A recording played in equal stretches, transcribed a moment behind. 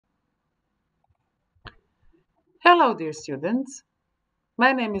Hello, dear students.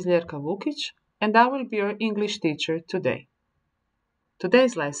 My name is Ljerka Vukić, and I will be your English teacher today.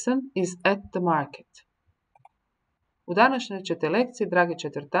 Today's lesson is at the market. U današnjoj ćete lekciji, dragi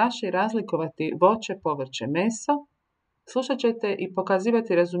četvrtaši, razlikovati voće, povrće, meso, slušat ćete i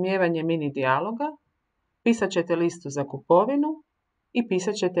pokazivati razumijevanje mini dijaloga, pisat ćete listu za kupovinu i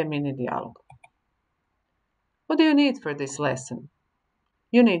pisat ćete mini dijalog. What do you need for this lesson?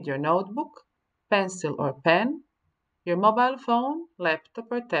 You need your notebook, pencil or pen, your mobile phone,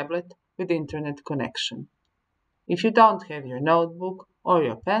 laptop or tablet with internet connection. If you don't have your notebook or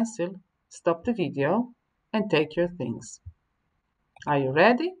your pencil, stop the video and take your things. Are you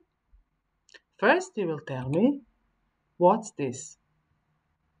ready? First you will tell me, what's this?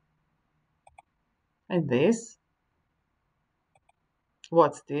 And this?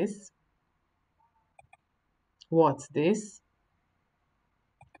 What's this? What's this?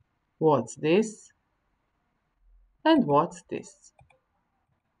 What's this? And what's this?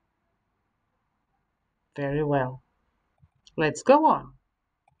 Very well. Let's go on.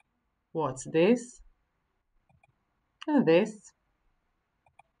 What's this? And this?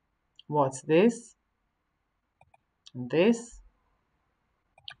 What's this? And this?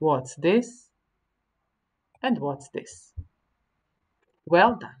 What's this? And what's this?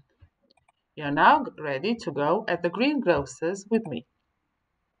 Well done. You're now ready to go at the greengrocer's with me.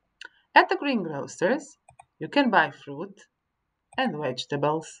 At the greengrocer's, you can buy fruit and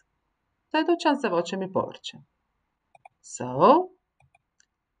vegetables. To je dućan za voćem i povrćem. So,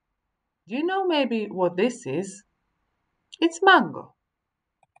 do you know maybe what this is? It's mango.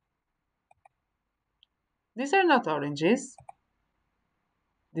 These are not oranges.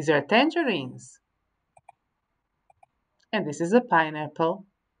 These are tangerines. And this is a pineapple.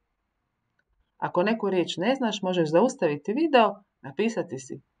 Ako neku riječ ne znaš, možeš zaustaviti video, napisati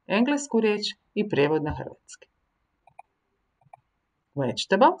si englesku riječ i prijevod na hrvatski.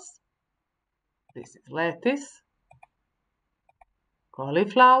 Vegetables. This is lettuce,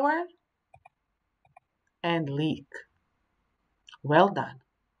 cauliflower, and leek. Well done.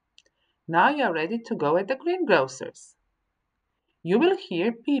 Now you are ready to go at the greengrocer's. You will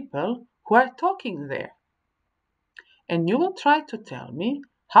hear people who are talking there. And you will try to tell me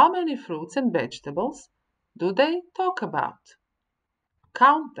how many fruits and vegetables do they talk about.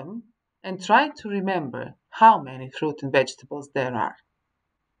 Count them and try to remember how many fruit and vegetables there are.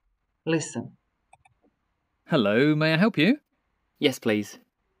 Listen. Hello, may I help you? Yes, please.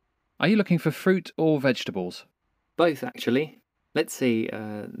 Are you looking for fruit or vegetables? Both, actually. Let's see,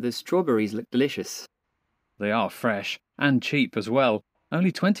 the strawberries look delicious. They are fresh and cheap as well.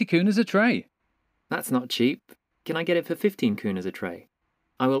 Only 20 kunas a tray. That's not cheap. Can I get it for 15 kunas a tray?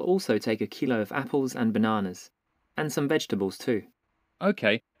 I will also take a kilo of apples and bananas. And some vegetables too.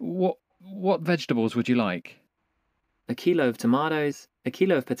 Okay, what vegetables would you like? A kilo of tomatoes, a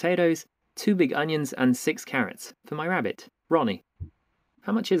kilo of potatoes, 2 big onions and 6 carrots for my rabbit, Ronnie.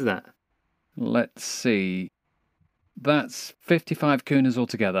 How much is that? Let's see. That's 55 kunas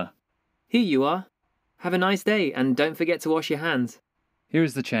altogether. Here you are. Have a nice day and don't forget to wash your hands. Here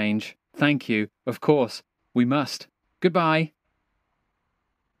is the change. Thank you. Of course. We must. Goodbye.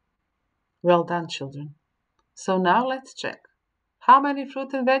 Well done, children. So now let's check. How many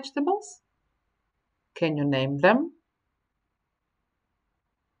fruit and vegetables? Can you name them?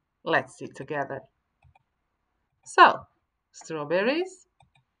 Let's see together. So, strawberries,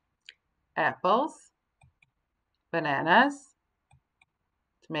 apples, bananas,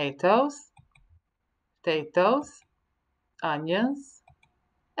 tomatoes, potatoes, onions,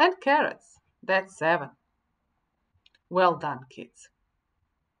 and carrots. That's 7. Well done, kids.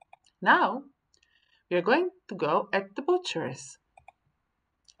 Now, we are going to go at the butcher's.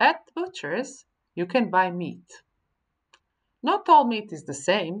 At the butcher's, you can buy meat. Not all meat is the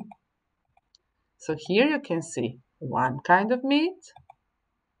same. So here you can see one kind of meat,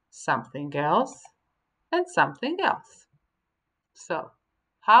 something else, and something else. So,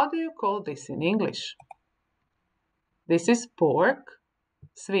 how do you call this in English? This is pork,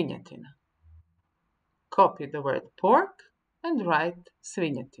 svinjetina. Copy the word pork and write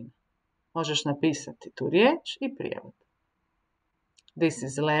svinjetina. Možeš napisati tu riječ i prijevod. This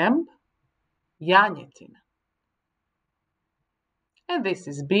is lamb, janjetina. And this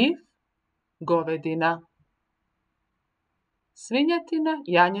is beef, govedina. Svinjetina,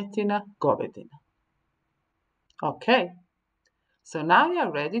 janjetina, govedina. Okay, so now you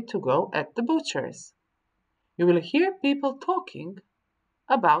are ready to go at the butcher's. You will hear people talking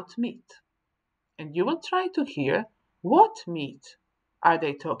about meat. And you will try to hear what meat are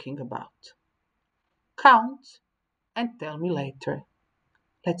they talking about. Count and tell me later.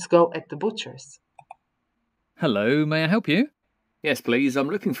 Let's go at the butcher's. Hello, may I help you? Yes, please. I'm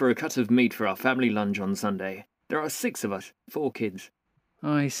looking for a cut of meat for our family lunch on Sunday. There are 6 of us, 4 kids.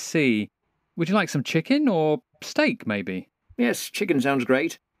 I see. Would you like some chicken or steak, maybe? Yes, chicken sounds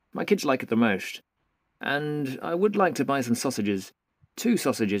great. My kids like it the most. And I would like to buy some sausages. 2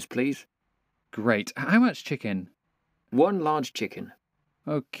 sausages, please. Great. How much chicken? 1 large chicken.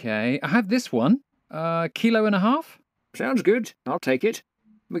 Okay, I have this one. 1.5 kilos? Sounds good. I'll take it.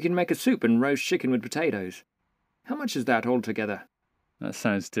 We can make a soup and roast chicken with potatoes. How much is that altogether? That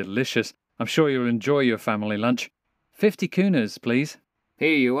sounds delicious. I'm sure you'll enjoy your family lunch. 50 kunas, please.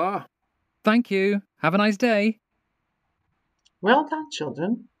 Here you are. Thank you. Have a nice day. Well done,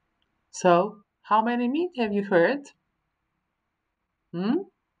 children. So, how many meat have you heard?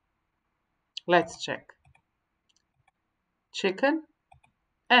 Let's check. Chicken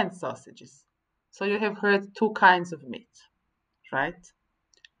and sausages. So you have heard 2 kinds of meat, right?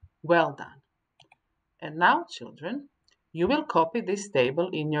 Well done. And now, children, you will copy this table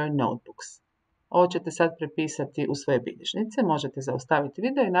in your notebooks. Ovo ćete sad prepisati u svoje bilježnice. Možete zaustaviti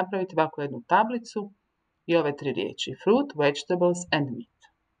video i napraviti ovako jednu tablicu i ove 3 riječi. Fruit, vegetables and meat.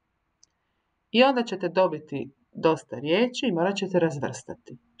 I onda ćete dobiti dosta riječi i morat ćete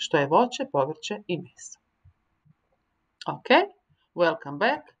razvrstati što je voće, povrće i meso. Ok, welcome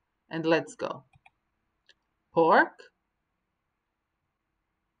back and let's go. Pork.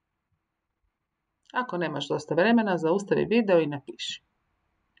 Ako nemaš dosta vremena, zaustavi video i napiši.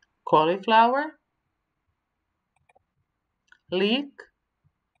 Cauliflower. Leek.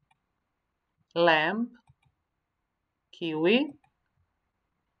 Lamb. Kiwi.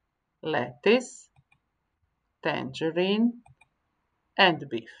 Lettuce. Tangerine. And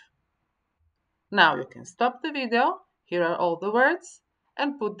beef. Now you can stop the video. Here are all the words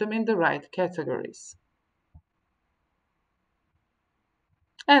and put them in the right categories.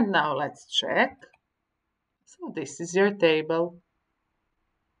 And now let's check. So this is your table.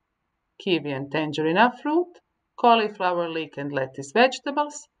 Kiwi and tangerine are fruit, cauliflower, leek and lettuce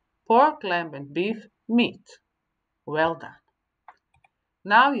vegetables, pork, lamb and beef meat. Well done.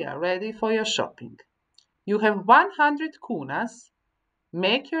 Now you are ready for your shopping. You have 100 kunas.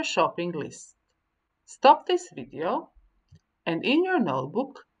 Make your shopping list. Stop this video and in your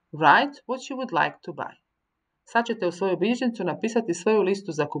notebook write what you would like to buy. Sad ćete u svoju bilježnicu napisati svoju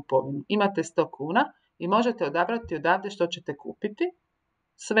listu za kupovinu. Imate 100 kuna i možete odabrati odavde što ćete kupiti.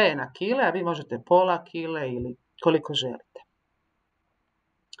 Sve je na kile, a vi možete pola kile ili koliko želite.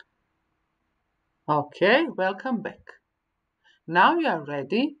 Ok, welcome back. Now you are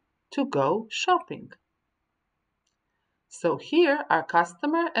ready to go shopping. So here are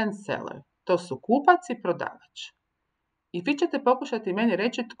customer and seller. To su kupac i prodavač. I vi ćete pokušati meni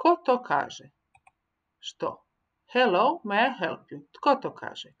reći tko to kaže. Što? Hello, may I help you? Tko to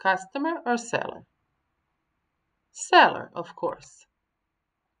kaže? Customer or seller? Seller, of course.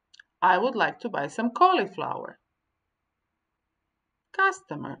 I would like to buy some cauliflower.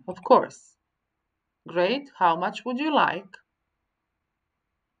 Customer, of course. Great, how much would you like?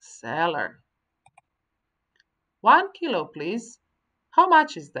 Seller. 1 kilo, please. How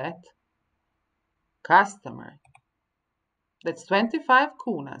much is that? Customer. That's 25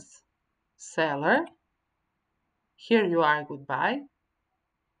 kunas. Seller. Here you are, goodbye.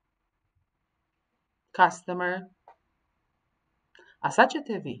 Customer. A sad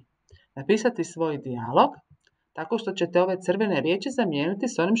ćete vi napisati svoj dijalog tako što ćete ove crvene riječi zamijeniti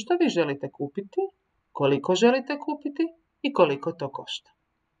s onim što vi želite kupiti, koliko želite kupiti i koliko to košta.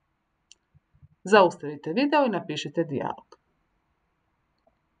 Zaustavite video i napišite dijalog.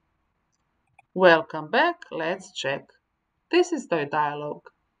 Welcome back, let's check. This is the dialogue.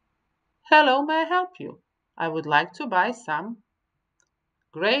 Hello, may I help you? I would like to buy some.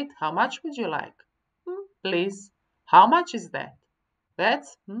 Great, how much would you like? Please. How much is that?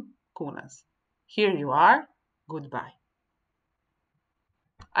 That's kunas. Here you are. Goodbye.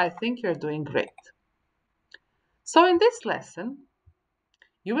 I think you're doing great. So in this lesson,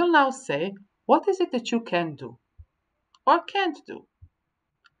 you will now say, what is it that you can do or can't do?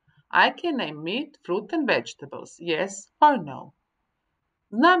 I can name meat, fruit and vegetables, yes or no.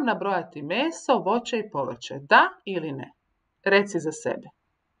 Znam nabrojati meso, voće i povrće, da ili ne. Reci za sebe.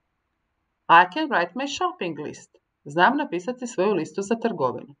 I can write my shopping list. Znam napisati svoju listu za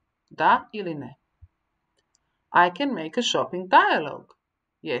trgovinu, da ili ne. I can make a shopping dialogue,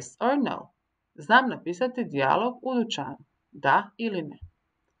 yes or no. Znam napisati dijalog u dućanu, da ili ne.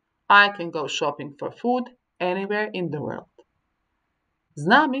 I can go shopping for food anywhere in the world.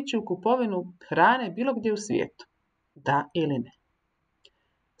 Znam ići u kupovinu hrane bilo gdje u svijetu, da ili ne.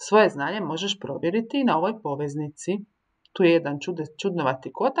 Svoje znanje možeš provjeriti i na ovoj poveznici. Tu je jedan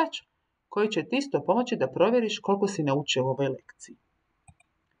čudnovati kotač koji će ti isto pomoći da provjeriš koliko si naučio u ovoj lekciji.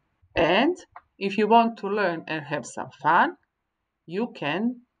 And if you want to learn and have some fun, you can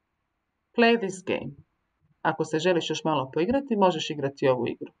play this game. Ako se želiš još malo poigrati, možeš igrati ovu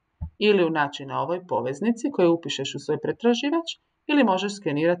igru. Ili unaći na ovoj poveznici koju upišeš u svoj pretraživač, ili možeš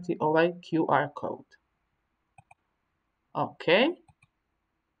skenirati ovaj QR code. Okay.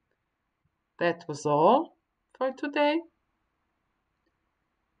 That was all for today.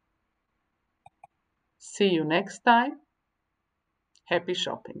 See you next time. Happy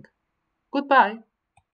shopping. Goodbye.